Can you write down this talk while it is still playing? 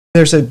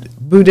There's a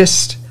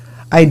Buddhist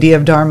idea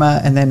of Dharma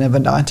and then a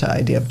Vedanta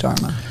idea of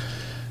Dharma.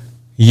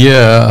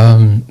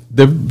 Yeah,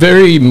 they're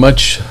very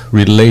much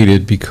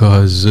related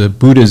because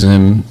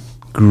Buddhism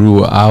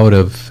grew out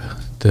of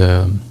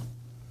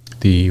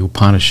the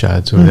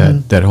Upanishads, or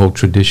that whole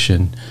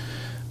tradition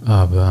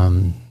of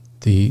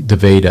the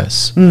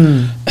Vedas.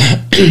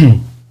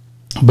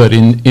 But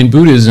in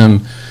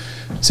Buddhism,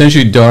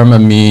 essentially Dharma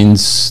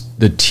means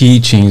the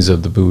teachings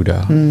of the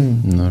Buddha,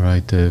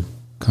 right? The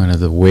kind of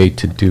the way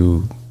to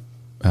do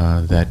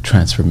that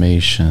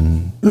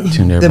transformation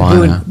to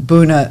nirvana.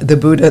 The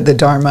Buddha, the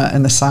Dharma,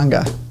 and the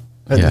Sangha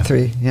are the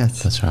three.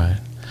 Yes, that's right.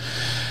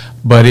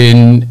 But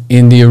in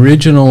the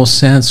original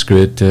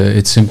Sanskrit,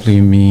 it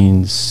simply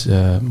means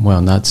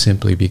well, not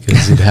simply,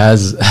 because it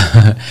has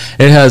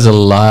it has a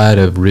lot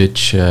of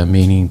rich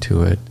meaning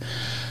to it.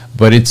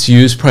 But it's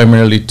used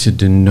primarily to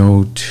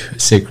denote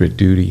sacred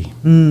duty.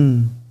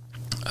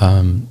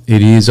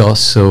 It is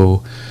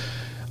also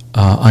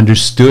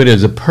understood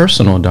as a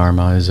personal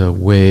dharma, as a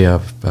way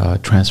of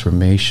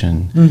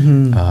transformation,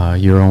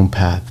 your own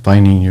path,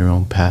 finding your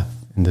own path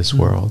in this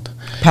world.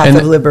 Path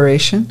of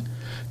liberation?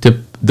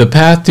 The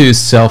path to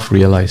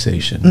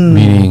self-realization,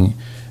 meaning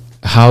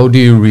how do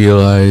you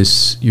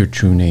realize your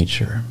true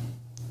nature,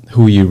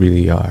 who you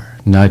really are,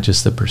 not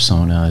just the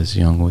persona, as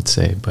Jung would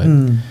say, but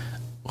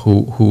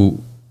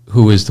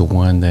who is the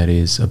one that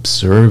is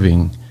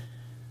observing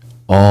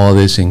all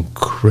this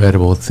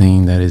incredible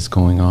thing that is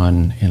going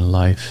on in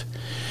life.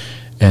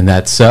 And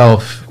that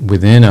self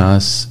within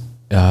us,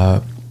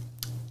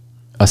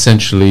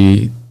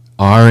 essentially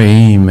our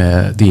aim,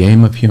 the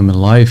aim of human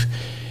life,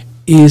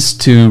 is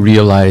to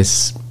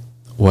realize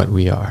what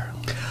we are.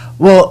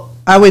 Well,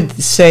 I would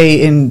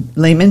say in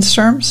layman's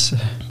terms,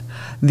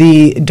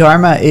 the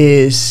Dharma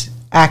is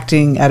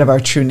acting out of our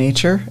true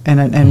nature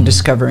and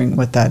discovering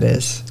what that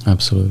is.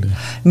 Absolutely.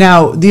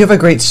 Now, you have a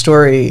great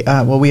story.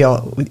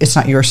 It's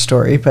not your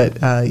story,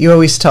 but you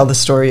always tell the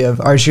story of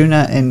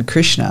Arjuna and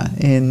Krishna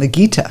in the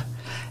Gita.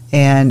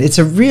 And it's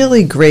a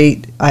really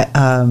great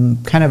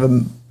kind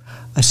of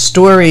a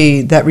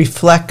story that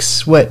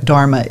reflects what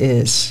Dharma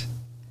is.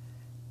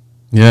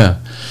 Yeah.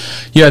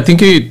 I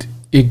think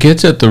it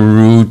gets at the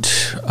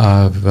root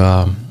of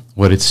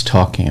what it's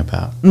talking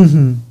about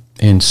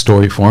in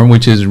story form,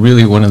 which is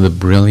really one of the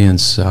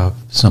brilliance of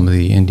some of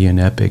the Indian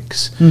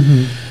epics.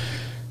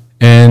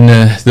 And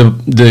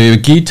the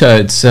Gita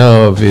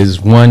itself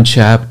is one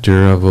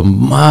chapter of a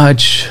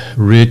much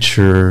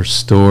richer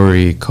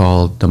story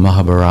called the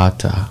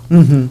Mahabharata,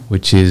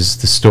 which is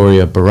the story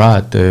of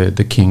Bharat,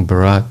 the king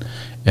Bharat,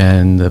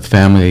 and the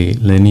family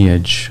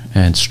lineage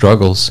and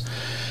struggles.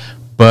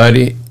 But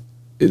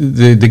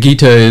the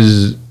Gita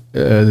is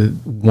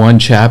one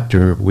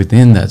chapter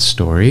within that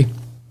story.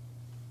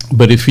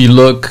 But if you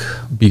look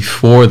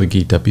before the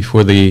Gita,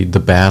 before the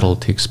battle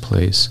takes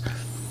place,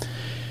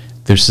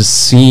 there's a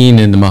scene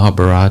in the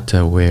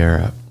Mahabharata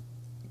where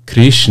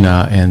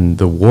Krishna and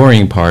the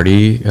warring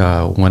party,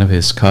 one of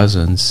his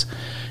cousins,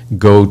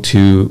 go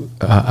to,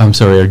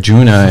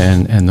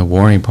 Arjuna and the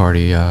warring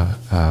party,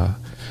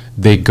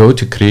 they go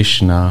to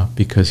Krishna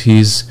because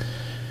he's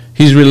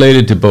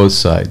related to both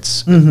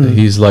sides.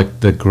 He's like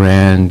the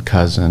grand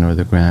cousin or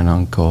the grand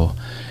uncle,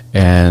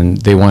 and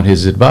they want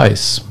his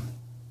advice.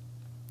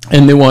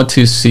 And they want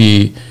to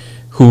see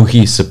who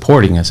he's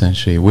supporting,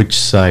 essentially, which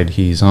side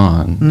he's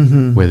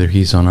on, whether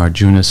he's on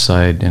Arjuna's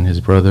side and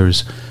his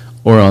brothers,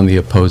 or on the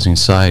opposing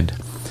side.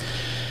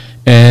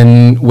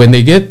 And when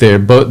they get there,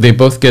 they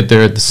both get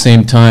there at the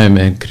same time,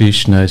 and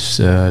Krishna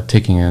is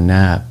taking a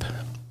nap.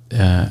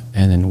 And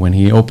then when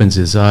he opens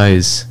his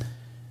eyes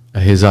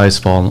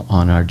fall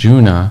on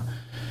Arjuna,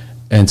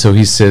 and so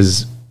he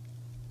says,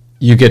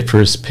 you get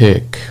first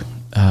pick.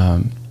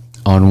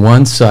 On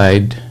one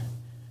side,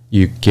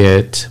 you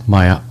get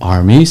my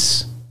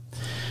armies,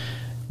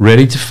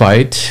 ready to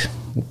fight,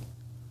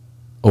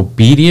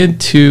 obedient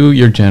to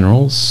your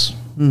generals,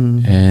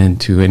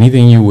 and to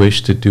anything you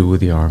wish to do with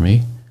the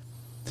army.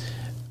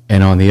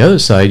 And on the other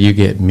side, you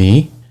get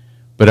me,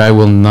 but I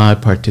will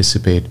not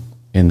participate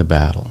in the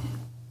battle.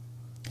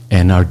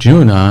 And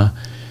Arjuna,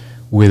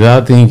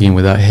 without thinking,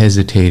 without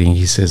hesitating,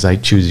 he says, I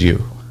choose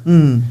you.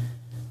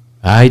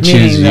 I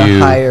choose you. Meaning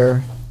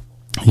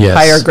the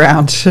higher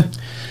ground.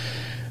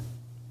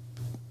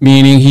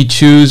 Meaning he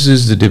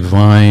chooses the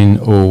divine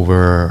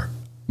over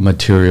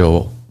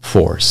material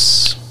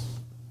force.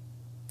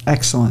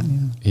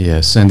 Excellent.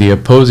 Yes, and the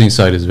opposing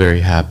side is very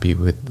happy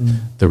with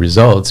the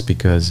results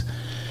because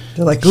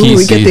they're like, ooh,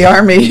 we get the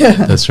army.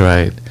 That's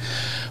right.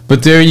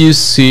 But there you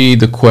see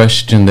the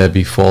question that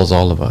befalls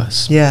all of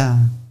us. Yeah.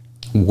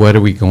 What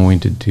are we going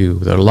to do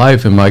with our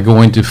life? Am I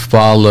going to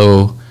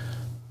follow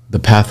the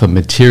path of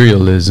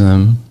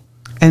materialism?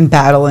 And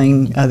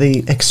battling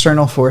the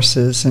external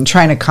forces and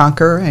trying to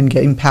conquer and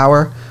gain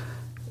power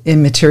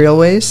in material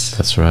ways?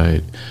 That's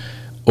right.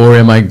 Or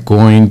am I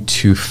going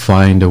to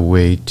find a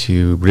way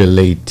to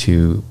relate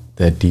to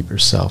that deeper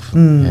self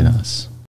in us?